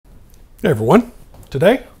Hey everyone,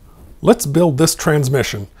 today let's build this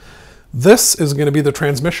transmission. This is going to be the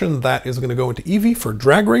transmission that is going to go into Evey for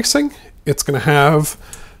drag racing. It's going to have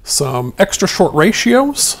some extra short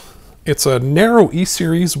ratios. It's a narrow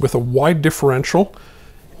E-series with a wide differential,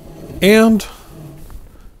 and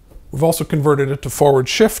we've also converted it to forward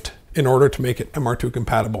shift in order to make it MR2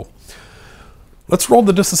 compatible. Let's roll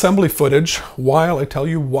the disassembly footage while I tell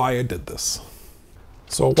you why I did this.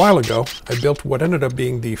 So a while ago, I built what ended up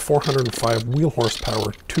being the 405 wheel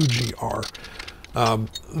horsepower 2GR.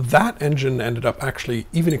 That engine ended up actually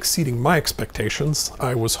even exceeding my expectations.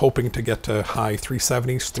 I was hoping to get to high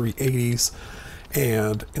 370s, 380s,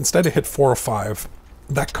 and instead it hit 405.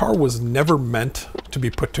 That car was never meant to be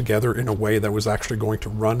put together in a way that was actually going to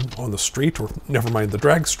run on the street, or never mind the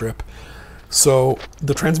drag strip. So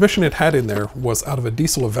the transmission it had in there was out of a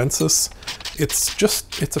diesel Avensis.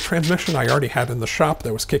 It's a transmission I already had in the shop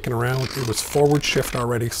that was kicking around. It was forward shift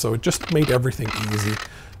already, so it just made everything easy.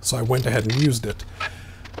 So I went ahead and used it.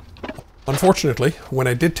 Unfortunately, when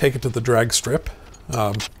I did take it to the drag strip,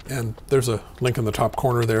 and there's a link in the top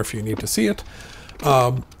corner there if you need to see it,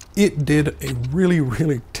 it did a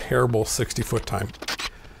really terrible 60-foot time.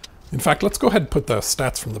 In fact, let's go ahead and put the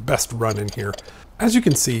stats from the best run in here. As you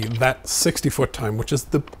can see, that 60-foot time, which is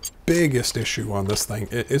the biggest issue on this thing,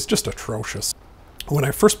 is just atrocious. When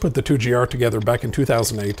I first put the 2GR together back in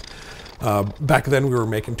 2008, back then we were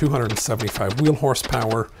making 275 wheel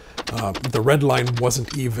horsepower. The red line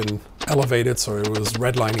wasn't even elevated, so it was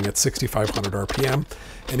redlining at 6,500 RPM.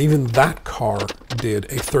 And even that car did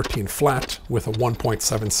a 13 flat with a 1.7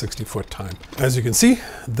 60-foot time. As you can see,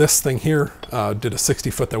 this thing here did a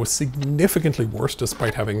 60-foot that was significantly worse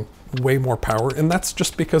despite having way more power. And that's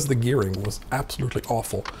just because the gearing was absolutely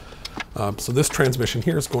awful. So this transmission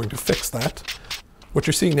here is going to fix that. What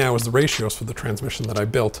you're seeing now is the ratios for the transmission that I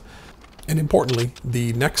built. And importantly,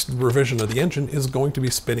 the next revision of the engine is going to be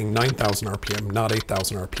spinning 9,000 RPM, not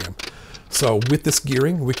 8,000 RPM. So with this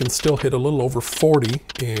gearing, we can still hit a little over 40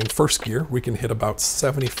 in first gear. We can hit about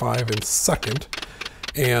 75 in second.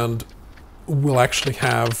 And we'll actually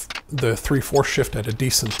have the 3/4 shift at a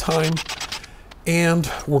decent time. And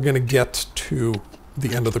we're going to get to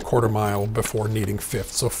the end of the quarter mile before needing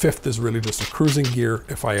fifth. So fifth is really just a cruising gear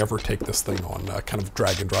if I ever take this thing on a kind of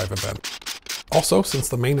drag and drive event. Also, since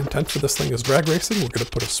the main intent for this thing is drag racing, we're going to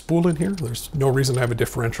put a spool in here. There's no reason to have a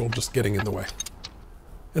differential just getting in the way.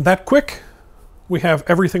 And that quick, we have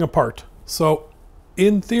everything apart. So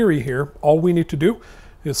in theory here, all we need to do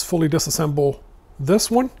is fully disassemble this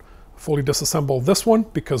one, fully disassemble this one,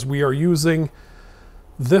 because we are using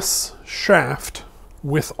this shaft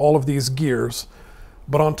with all of these gears.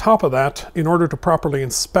 But on top of that, in order to properly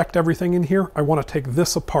inspect everything in here, I want to take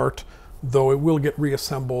this apart, though it will get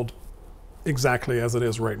reassembled exactly as it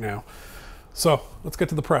is right now. So let's get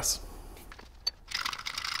to the press.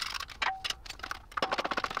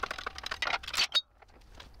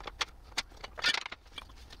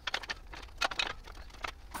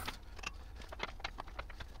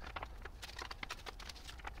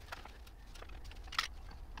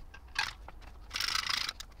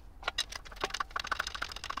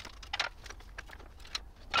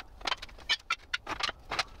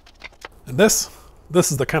 And this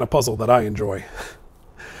is the kind of puzzle that I enjoy.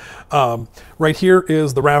 Right here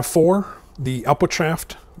is the RAV4, the output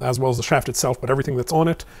shaft, as well as the shaft itself, but everything that's on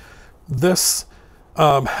it. This,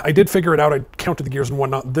 I did figure it out. I counted the gears and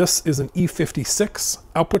whatnot. This is an E56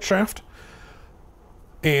 output shaft.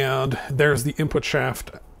 And there's the input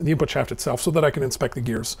shaft itself, so that I can inspect the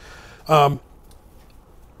gears. Though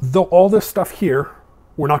all this stuff here,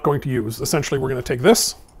 we're not going to use. Essentially, we're going to take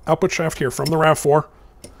this output shaft here from the RAV4.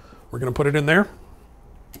 We're going to put it in there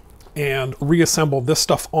and reassemble this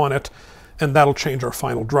stuff on it, and that'll change our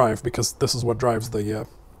final drive, because this is what drives the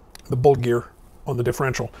bolt gear on the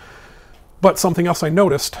differential. But something else I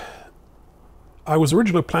noticed, I was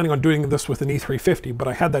originally planning on doing this with an E350, but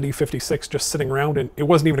I had that E56 just sitting around, and it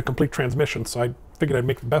wasn't even a complete transmission, so I figured I'd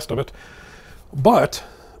make the best of it. But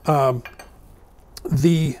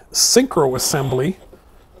the synchro assembly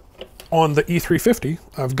on the E350,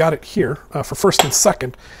 I've got it here for first and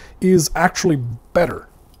second, is actually better.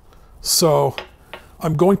 So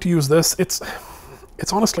I'm going to use this. It's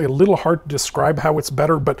honestly a little hard to describe how it's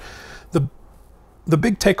better, but the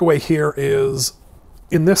big takeaway here is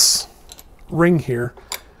in this ring here,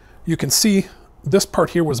 you can see this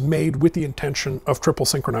part here was made with the intention of triple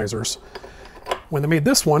synchronizers. When they made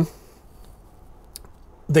this one,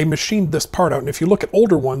 they machined this part out, and if you look at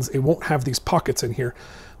older ones, it won't have these pockets in here.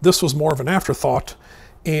 This was more of an afterthought,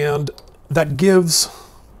 and that gives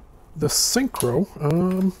the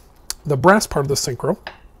synchro, the brass part of the synchro,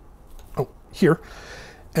 oh, here,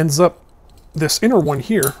 ends up this inner one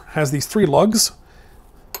here has these 3 lugs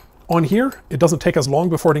on here. It doesn't take as long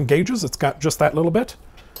before it engages. It's got just that little bit.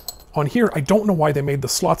 On here, I don't know why they made the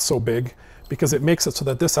slots so big, because it makes it so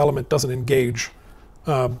that this element doesn't engage.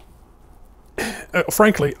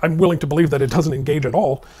 Frankly, I'm willing to believe that it doesn't engage at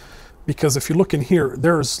all, because if you look in here,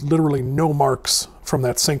 there's literally no marks from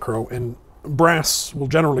that synchro, and brass will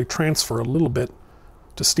generally transfer a little bit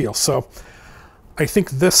to steel. So I think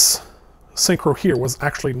this synchro here was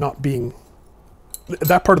actually not being,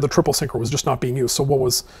 that part of the triple synchro was just not being used. So what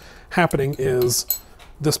was happening is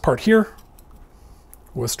this part here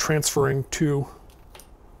was transferring to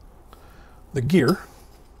the gear,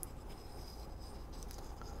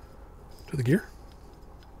 Here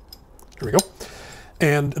we go.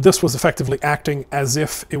 And this was effectively acting as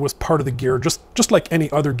if it was part of the gear, just like any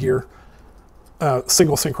other gear,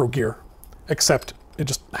 single synchro gear, except it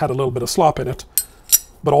just had a little bit of slop in it,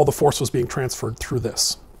 but all the force was being transferred through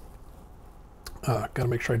this. Gotta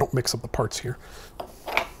make sure I don't mix up the parts here.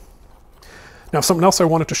 Now, something else I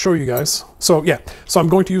wanted to show you guys. So yeah, so I'm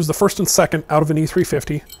going to use the first and second out of an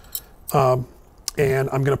E350, and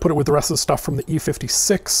I'm going to put it with the rest of the stuff from the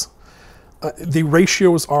E56. The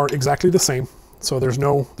ratios are exactly the same, so there's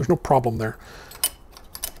no problem there.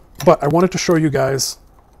 But I wanted to show you guys,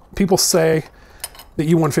 people say the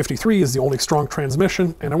E153 is the only strong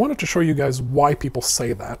transmission, and I wanted to show you guys why people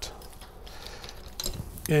say that.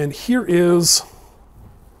 And here's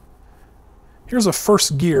a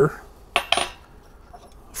first gear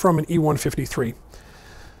from an E153.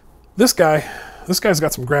 This guy's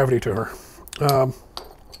got some gravity to her.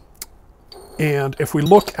 And if we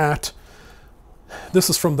look at, this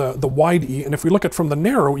is from the wide E, and if we look at from the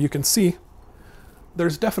narrow, you can see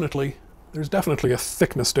there's definitely a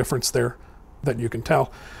thickness difference there that you can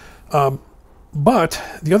tell. But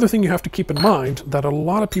the other thing you have to keep in mind that a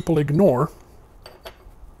lot of people ignore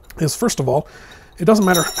is, first of all, it doesn't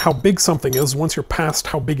matter how big something is once you're past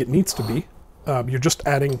how big it needs to be. You're just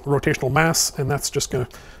adding rotational mass, and that's just going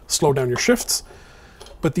to slow down your shifts.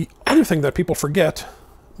 But the other thing that people forget,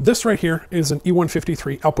 this right here is an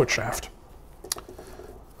E153 output shaft.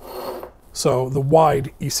 So the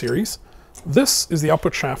wide E-series. This is the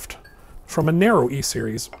output shaft from a narrow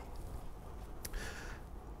E-series.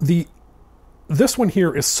 This one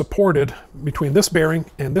here is supported between this bearing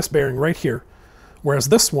and this bearing right here, whereas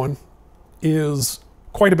this one is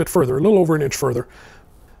quite a bit further, a little over an inch further.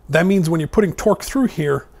 That means when you're putting torque through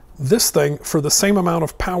here, this thing, for the same amount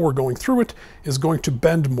of power going through it, is going to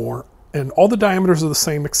bend more. And all the diameters are the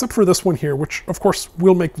same, except for this one here, which of course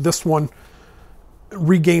will make this one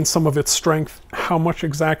regain some of its strength. How much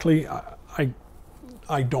exactly?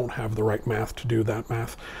 I don't have the right math to do that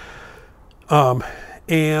math.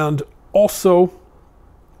 And also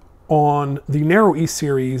on the narrow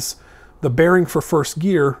E-series, the bearing for first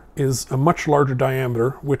gear is a much larger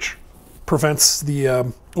diameter, which prevents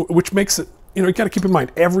the, which makes it, you got to keep in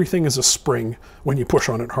mind, everything is a spring when you push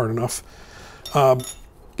on it hard enough.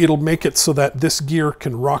 It'll make it so that this gear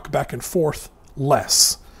can rock back and forth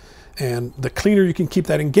less. And the cleaner you can keep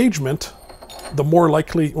that engagement, the more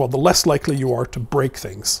likely, well, the less likely you are to break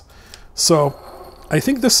things. So I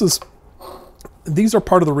think these are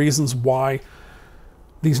part of the reasons why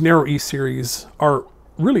these narrow E-series are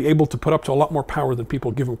really able to put up to a lot more power than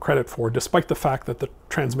people give them credit for, despite the fact that the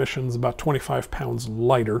transmission's about 25 pounds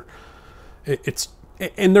lighter.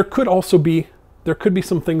 And there could be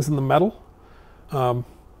some things in the metal.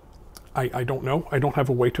 I don't know. I don't have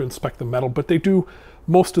a way to inspect the metal, but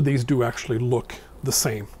most of these do actually look the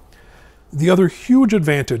same. The other huge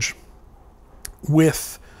advantage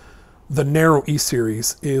with the narrow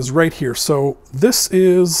E-series is right here. So this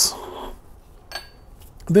is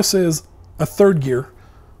a third gear.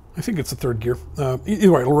 I think it's a third gear.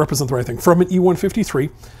 Either way, it'll represent the right thing, from an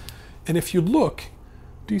E153. And if you look,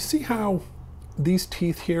 do you see how these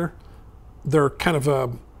teeth here, they're kind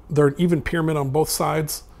of they're an even pyramid on both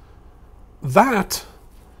sides? That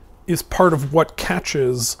is part of what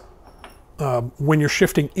catches when you're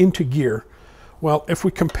shifting into gear. Well, if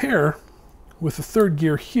we compare with the third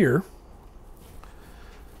gear here,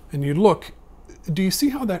 and you look, do you see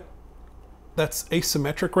how that's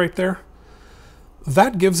asymmetric right there?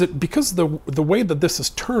 That gives it, because the way that this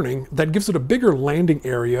is turning, that gives it a bigger landing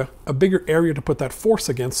area, a bigger area to put that force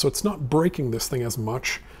against, so it's not breaking this thing as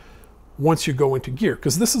much once you go into gear.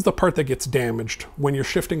 Because this is the part that gets damaged when your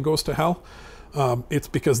shifting goes to hell. It's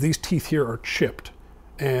because these teeth here are chipped.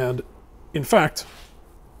 And in fact,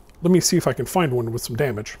 let me see if I can find one with some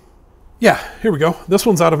damage. Yeah, here we go. This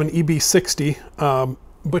one's out of an EB60,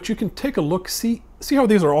 but you can take a look, see how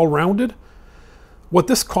these are all rounded? What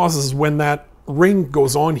this causes is when that ring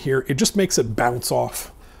goes on here, it just makes it bounce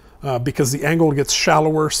off. because the angle gets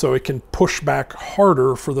shallower, so it can push back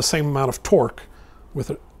harder for the same amount of torque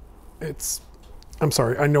with it. I'm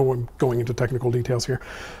sorry, I know I'm going into technical details here.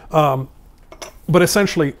 But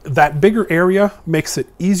essentially, that bigger area makes it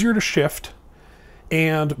easier to shift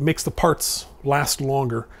and makes the parts last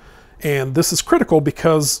longer. And this is critical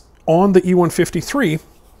because on the E153,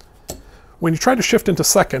 when you try to shift into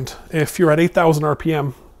second, if you're at 8,000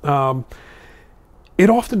 RPM, it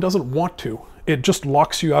often doesn't want to. It just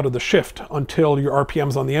locks you out of the shift until your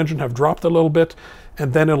RPMs on the engine have dropped a little bit,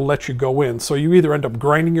 and then it'll let you go in. So you either end up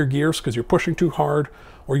grinding your gears because you're pushing too hard,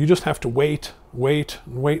 or you just have to wait.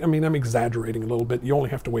 I mean, I'm exaggerating a little bit. You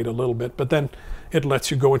only have to wait a little bit, but then it lets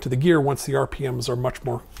you go into the gear once the RPMs are much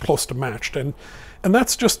more close to matched. And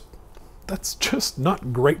that's just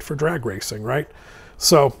not great for drag racing, right?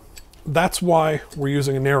 So that's why we're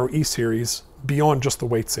using a narrow E-series beyond just the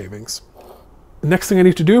weight savings. Next thing I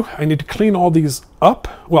need to do, I need to clean all these up.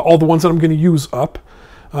 Well, all the ones that I'm going to use up.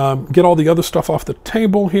 Get all the other stuff off the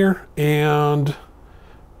table here, and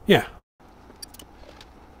yeah.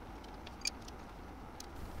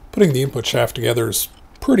 Putting the input shaft together is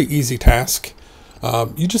a pretty easy task.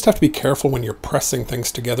 You just have to be careful when you're pressing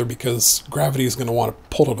things together because gravity is going to want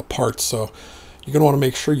to pull it apart. So you're going to want to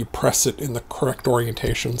make sure you press it in the correct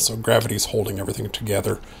orientation so gravity is holding everything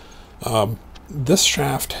together. This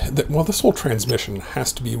shaft, well, this whole transmission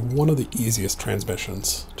has to be one of the easiest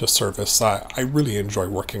transmissions to service. I really enjoy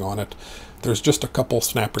working on it. There's just a couple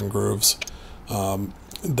snapping grooves.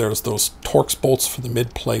 There's those Torx bolts for the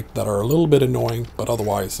mid plate that are a little bit annoying, but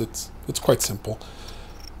otherwise it's quite simple.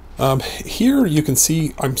 Here you can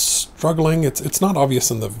see I'm struggling. It's not obvious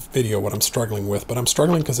in the video what I'm struggling with, but I'm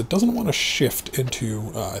struggling because it doesn't want to shift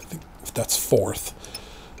into, I think that's fourth.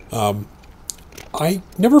 I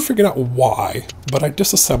never figured out why, but I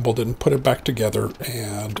disassembled it and put it back together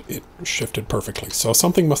and it shifted perfectly. So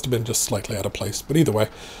something must have been just slightly out of place. But either way,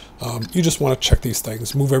 you just want to check these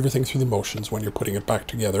things, move everything through the motions when you're putting it back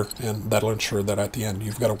together, and that'll ensure that at the end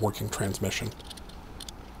you've got a working transmission.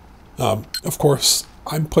 Of course,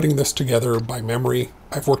 I'm putting this together by memory.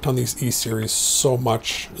 I've worked on these E-series so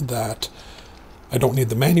much that I don't need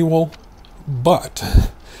the manual, but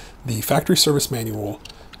the factory service manual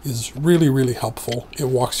is really, really helpful. It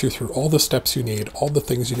walks you through all the steps you need, all the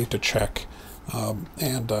things you need to check,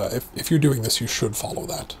 and if you're doing this, you should follow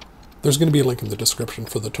that. There's going to be a link in the description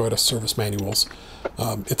for the Toyota service manuals.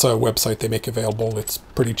 It's a website they make available. It's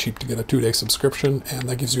pretty cheap to get a 2-day subscription, and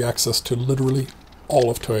that gives you access to literally all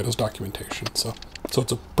of Toyota's documentation. So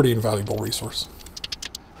it's a pretty invaluable resource.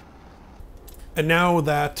 And now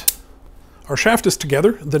that our shaft is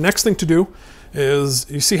together, the next thing to do is,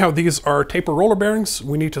 you see how these are taper roller bearings?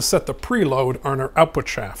 We need to set the preload on our output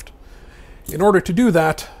shaft. In order to do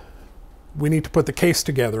that, we need to put the case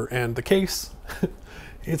together, and the case,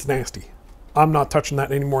 it's nasty. I'm not touching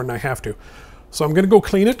that any more than I have to. So I'm gonna go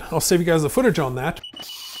clean it. I'll save you guys the footage on that.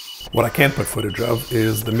 What I can't put footage of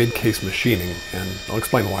is the mid-case machining, and I'll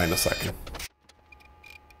explain why in a second.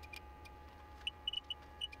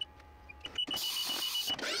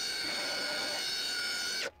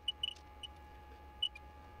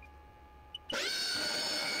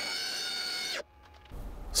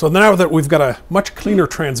 So now that we've got a much cleaner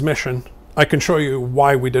transmission, I can show you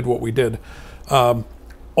why we did what we did.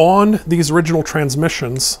 On these original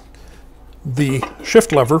transmissions, the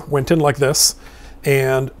shift lever went in like this,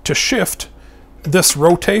 and to shift, this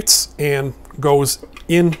rotates and goes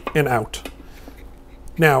in and out.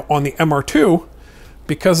 Now on the MR2,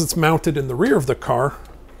 because it's mounted in the rear of the car,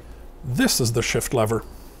 this is the shift lever.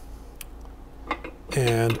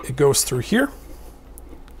 And it goes through here.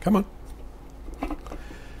 Come on.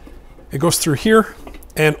 It goes through here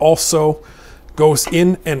and also goes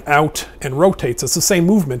in and out and rotates. It's the same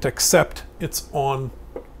movement except it's on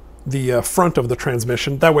the front of the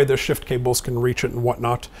transmission. That way the shift cables can reach it and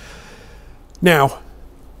whatnot. Now,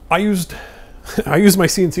 I used my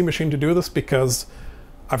CNC machine to do this because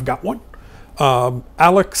I've got one.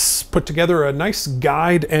 Alex put together a nice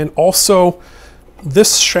guide, and also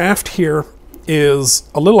this shaft here is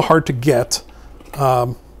a little hard to get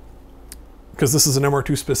because this is an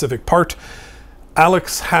MR2 specific part.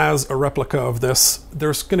 Alex has a replica of this.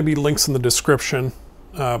 There's going to be links in the description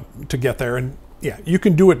to get there, and yeah, you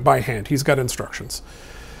can do it by hand. He's got instructions.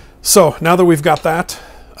 So now that we've got that,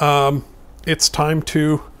 it's time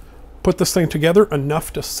to put this thing together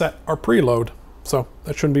enough to set our preload. So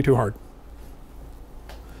that shouldn't be too hard.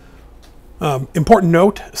 Important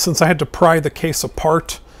note, since I had to pry the case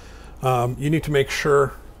apart, you need to make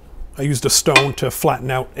sure I used a stone to flatten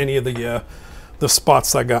out any of the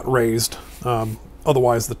spots that got raised.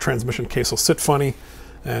 Otherwise the transmission case will sit funny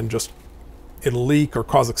and just it'll leak or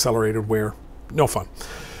cause accelerated wear. No fun.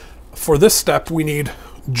 For this step, we need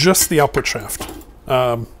just the output shaft.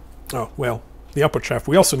 Oh, well, the output shaft,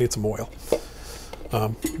 we also need some oil.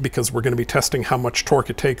 Because we're going to be testing how much torque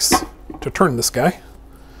it takes to turn this guy.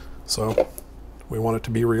 So we want it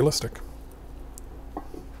to be realistic.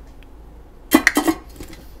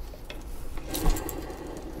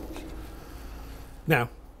 Now,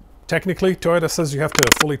 technically, Toyota says you have to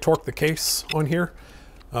fully torque the case on here.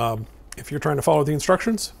 If you're trying to follow the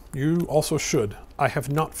instructions, you also should. I have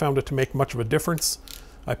not found it to make much of a difference.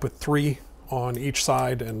 I put 3 on each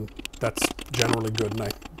side, and that's generally good, and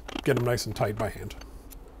I get them nice and tight by hand.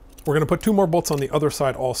 We're going to put 2 more bolts on the other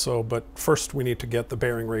side also, but first we need to get the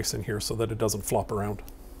bearing race in here so that it doesn't flop around.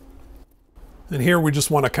 And here we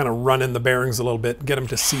just want to kind of run in the bearings a little bit, get them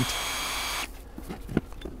to seat.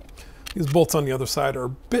 These bolts on the other side are a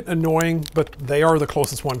bit annoying, but they are the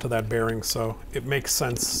closest one to that bearing, so it makes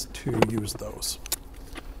sense to use those.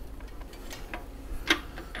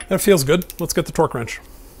 That feels good. Let's get the torque wrench.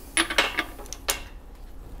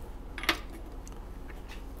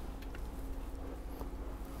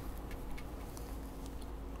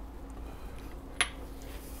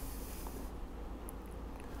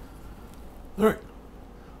 All right,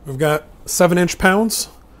 we've got 7 inch-pounds,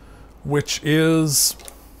 which is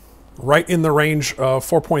right in the range of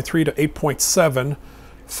 4.3 to 8.7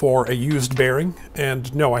 for a used bearing.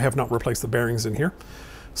 And no, I have not replaced the bearings in here.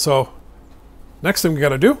 So next thing we got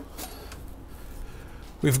to do,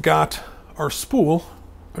 we've got our spool.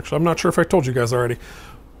 Actually, I'm not sure if I told you guys already.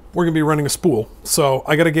 We're going to be running a spool. So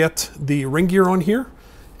I got to get the ring gear on here,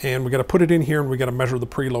 and we got to put it in here, and we got to measure the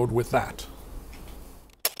preload with that.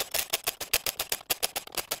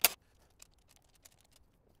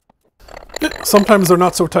 Sometimes they're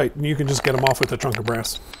not so tight, and you can just get them off with a chunk of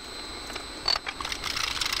brass.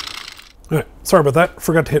 All right, sorry about that.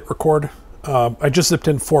 Forgot to hit record. I just zipped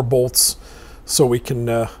in 4 bolts so we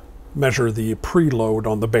can measure the preload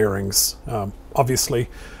on the bearings. Obviously,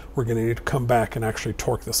 we're going to need to come back and actually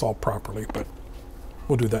torque this all properly, but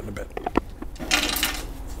we'll do that in a bit.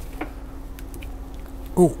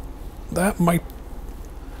 Oh, that might...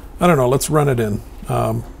 I don't know. Let's run it in.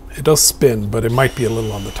 It does spin, but it might be a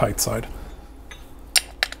little on the tight side.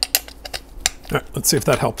 All right, let's see if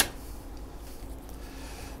that helped.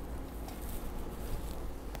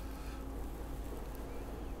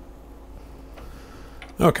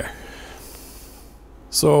 Okay.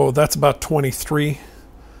 So that's about 23.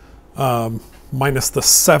 Minus the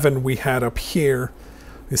 7 we had up here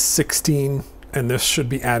is 16, and this should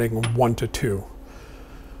be adding 1 to 2.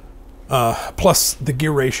 Plus, the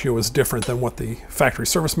gear ratio is different than what the factory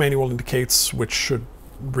service manual indicates, which should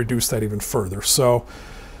reduce that even further. So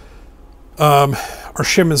our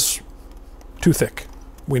shim is too thick.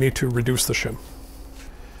 We need to reduce the shim.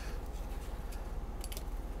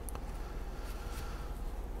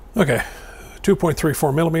 Okay,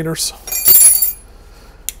 2.34 millimeters.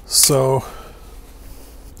 So,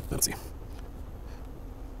 let's see.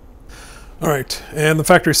 All right, and the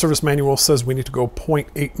factory service manual says we need to go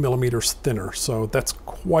 0.8 millimeters thinner, so that's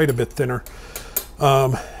quite a bit thinner.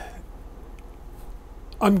 I'm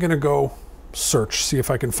gonna go search, see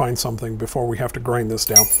if I can find something before we have to grind this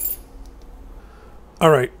down. All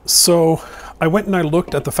right, so I went and I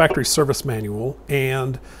looked at the factory service manual,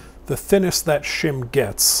 and the thinnest that shim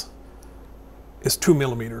gets is 2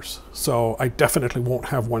 millimeters. So I definitely won't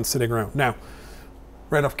have one sitting around. Now,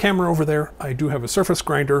 right off camera over there, I do have a surface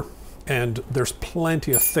grinder, and there's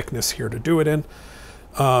plenty of thickness here to do it in.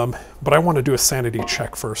 But I want to do a sanity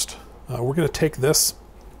check first. We're going to take this.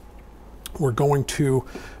 We're going to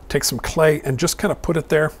take some clay and just kind of put it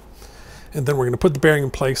there. And then we're going to put the bearing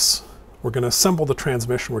in place. We're going to assemble the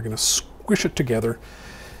transmission. We're going to squish it together.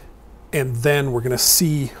 And then we're going to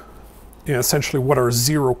see, you know, essentially what our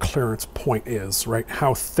zero clearance point is, right?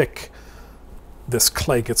 How thick this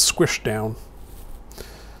clay gets squished down.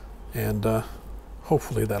 And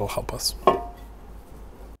hopefully that'll help us.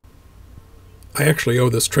 I actually owe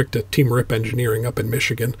this trick to Team Rip Engineering up in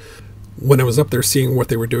Michigan. When I was up there seeing what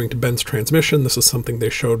they were doing to Ben's transmission, this is something they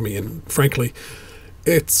showed me, and frankly,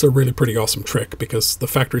 it's a really pretty awesome trick, because the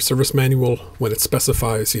factory service manual, when it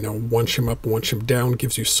specifies, you know, 1 shim up, 1 shim down,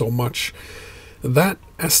 gives you so much. That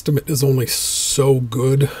estimate is only so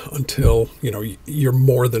good until, you know, you're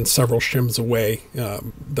more than several shims away.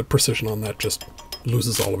 The precision on that just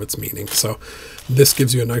loses all of its meaning. So this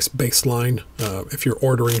gives you a nice baseline. If you're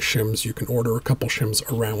ordering shims, you can order a couple shims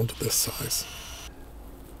around this size.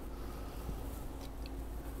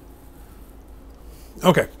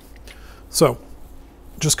 Okay, so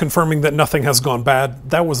just confirming that nothing has gone bad.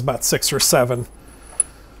 That was about 6 or 7.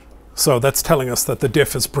 So that's telling us that the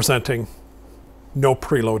diff is presenting no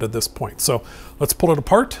preload at this point. So let's pull it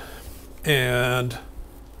apart and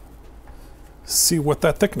see what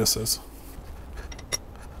that thickness is.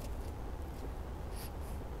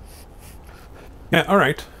 Yeah, all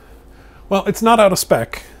right. Well, it's not out of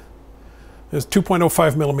spec. It's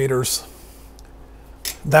 2.05 millimeters.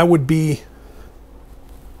 That would be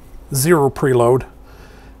 0 preload.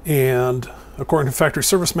 And according to factory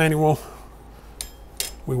service manual,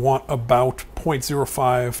 we want about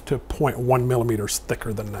 0.05 to 0.1 millimeters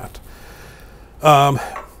thicker than that.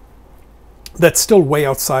 That's still way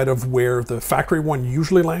outside of where the factory one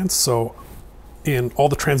usually lands. So in all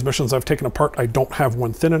the transmissions I've taken apart, I don't have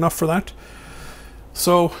one thin enough for that.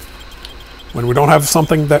 So when we don't have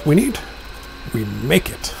something that we need, we make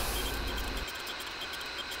it.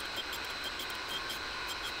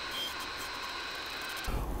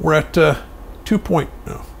 We're at here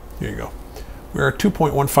you go. We're at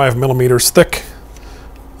 2.15 millimeters thick.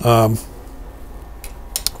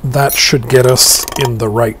 That should get us in the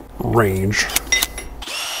right range.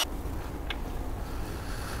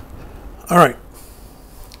 All right.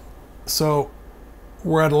 So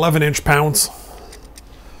we're at 11 inch-pounds.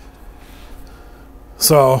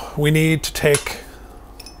 So we need to take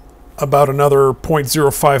about another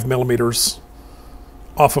 0.05 millimeters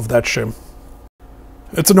off of that shim.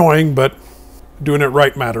 It's annoying, but doing it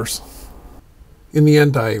right matters. In the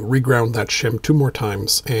end, I reground that shim 2 more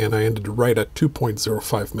times, and I ended right at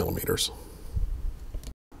 2.05 millimeters.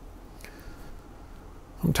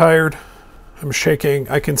 I'm tired. I'm shaking.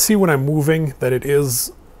 I can see when I'm moving that it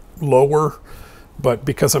is lower, but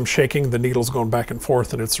because I'm shaking, the needle's going back and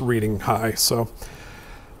forth and it's reading high. So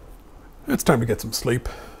it's time to get some sleep.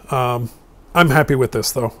 I'm happy with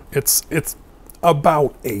this though. It's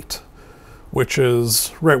about 8, which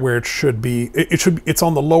is right where it should be. It's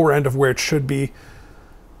on the lower end of where it should be,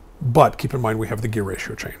 but keep in mind we have the gear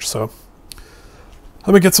ratio change. So I'm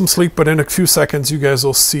gonna get some sleep, but in a few seconds you guys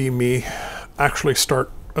will see me actually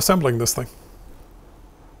start assembling this thing.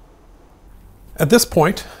 At this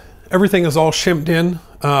point, everything is all shimmed in.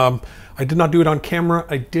 I did not do it on camera.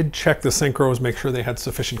 I did check the synchros, make sure they had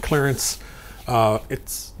sufficient clearance.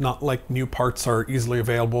 It's not like new parts are easily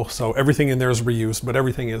available, so everything in there is reused, but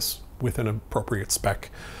everything is within an appropriate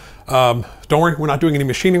spec. Don't worry, we're not doing any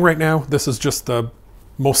machining right now. This is just the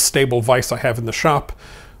most stable vise I have in the shop.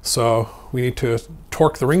 So we need to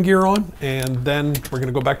torque the ring gear on, and then we're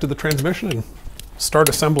gonna go back to the transmission and start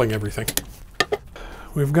assembling everything.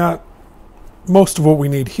 We've got most of what we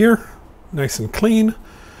need here, nice and clean.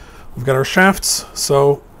 We've got our shafts.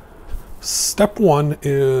 So step 1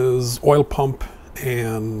 is oil pump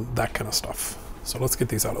and that kind of stuff. So let's get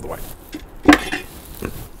these out of the way.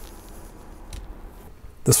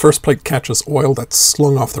 This first plate catches oil that's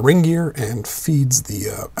slung off the ring gear and feeds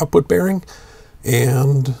the output bearing,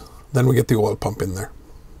 and then we get the oil pump in there.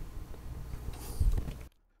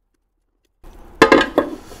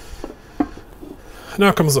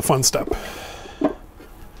 Now comes the fun step.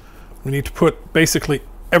 We need to put basically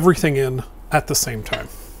everything in at the same time.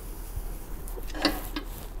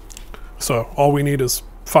 So all we need is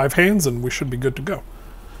 5 hands and we should be good to go.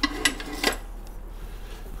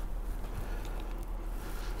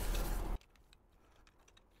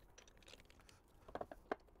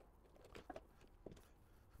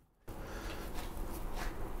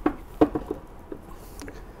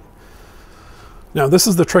 Now this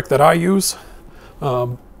is the trick that I use.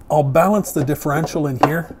 I'll balance the differential in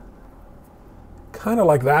here, kind of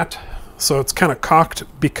like that. So it's kind of cocked,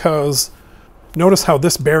 because notice how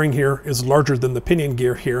this bearing here is larger than the pinion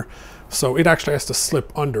gear here. So it actually has to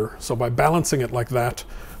slip under. So by balancing it like that,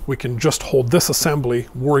 we can just hold this assembly,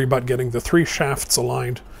 worry about getting the 3 shafts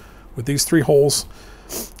aligned with these 3 holes,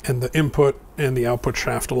 and the input and the output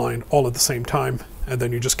shaft aligned all at the same time. And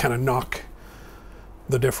then you just kind of knock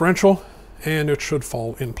the differential and it should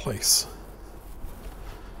fall in place.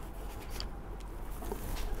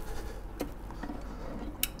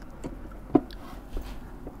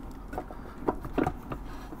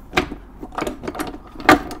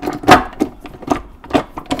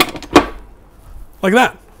 Like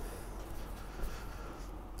that.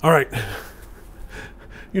 All right.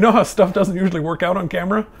 You know how stuff doesn't usually work out on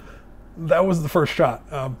camera? That was the first shot.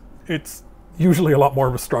 It's usually a lot more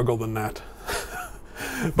of a struggle than that.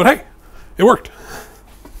 But hey, it worked.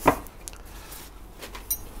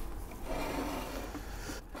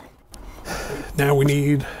 Now we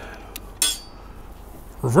need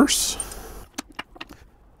reverse.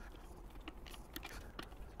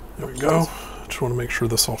 There we go. Just want to make sure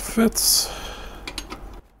this all fits.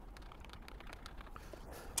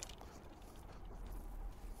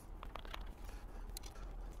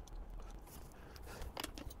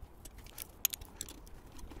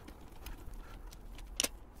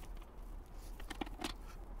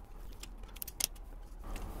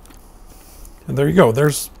 And there you go.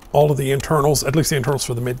 There's all of the internals, at least the internals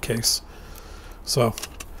for the mid case. So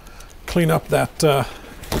clean up that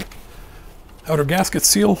outer gasket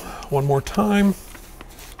seal one more time.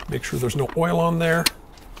 Make sure there's no oil on there.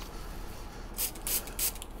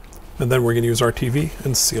 And then we're going to use our TV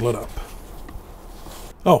and seal it up.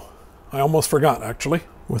 Oh, I almost forgot actually.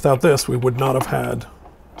 Without this, we would not have had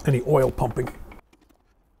any oil pumping.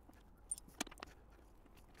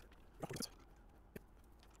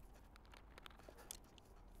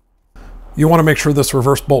 You want to make sure this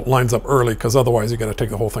reverse bolt lines up early, because otherwise you got to take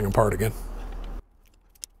the whole thing apart again.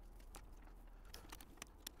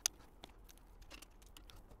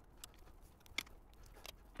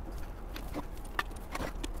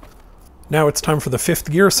 Now it's time for the 5th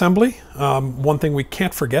gear assembly. One thing we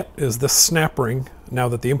can't forget is this snap ring, now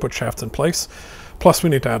that the input shaft's in place. Plus we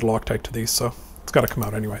need to add Loctite to these, so it's got to come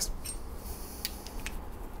out anyways.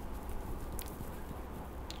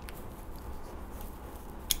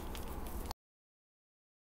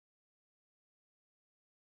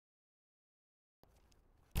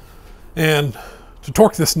 And to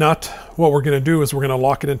torque this nut, what we're going to do is we're going to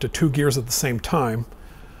lock it into 2 gears at the same time.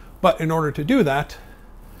 But in order to do that,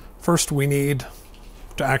 first we need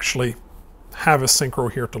to actually have a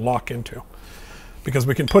synchro here to lock into. Because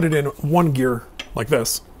we can put it in 1 gear like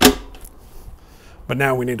this, but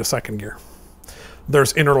now we need a 2nd gear.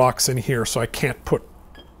 There's interlocks in here, so I can't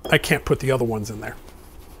put the other ones in there.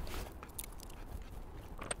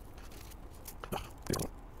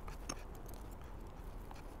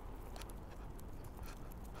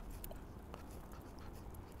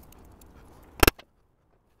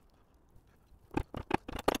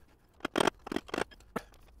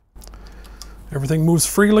 Everything moves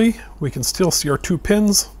freely. We can still see our 2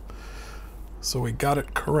 pins, so we got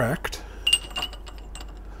it correct.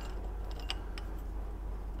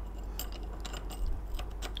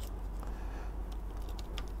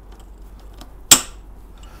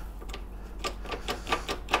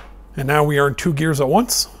 And now we are in 2 gears at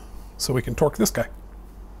once, so we can torque this guy.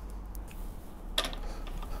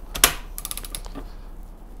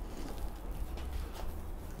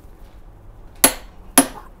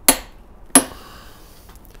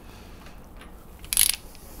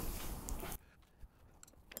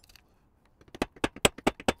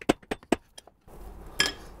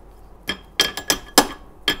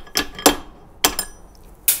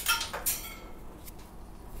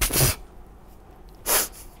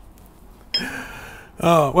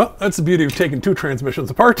 Well, that's the beauty of taking 2 transmissions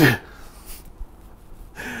apart.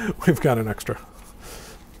 We've got an extra.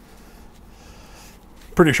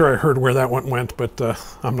 Pretty sure I heard where that one went, but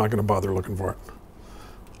I'm not going to bother looking for it.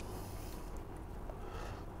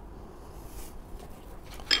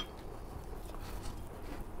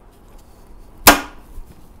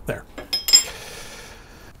 There.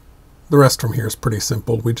 The rest from here is pretty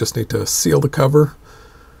simple. We just need to seal the cover,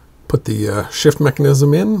 put the shift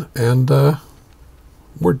mechanism in, and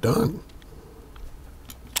we're done.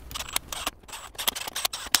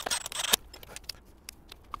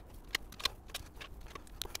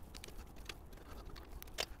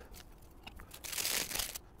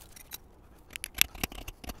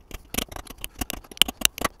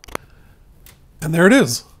 And there it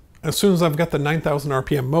is. As soon as I've got the 9,000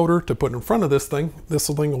 RPM motor to put in front of this thing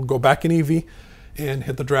will go back in Evey and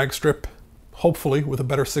hit the drag strip, hopefully with a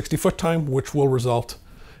better 60-foot time, which will result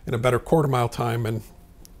in a better quarter-mile time, and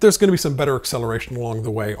there's going to be some better acceleration along the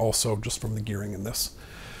way also, just from the gearing in this.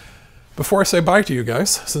 Before I say bye to you guys,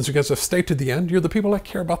 since you guys have stayed to the end, you're the people I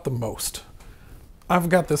care about the most. I've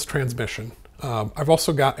got this transmission. I've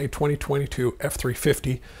also got a 2022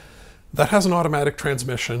 F350 that has an automatic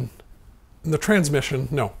transmission. And the transmission,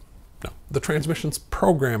 the transmission's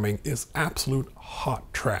programming is absolute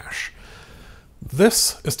hot trash.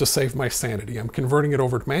 This is to save my sanity. I'm converting it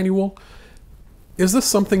over to manual. Is this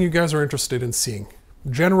something you guys are interested in seeing?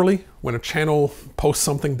 Generally, when a channel posts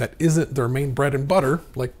something that isn't their main bread and butter,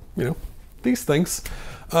 like, these things,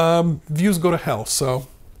 views go to hell. So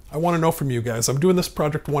I want to know from you guys. I'm doing this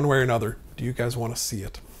project one way or another. Do you guys want to see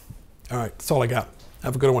it? All right, that's all I got.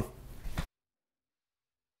 Have a good one.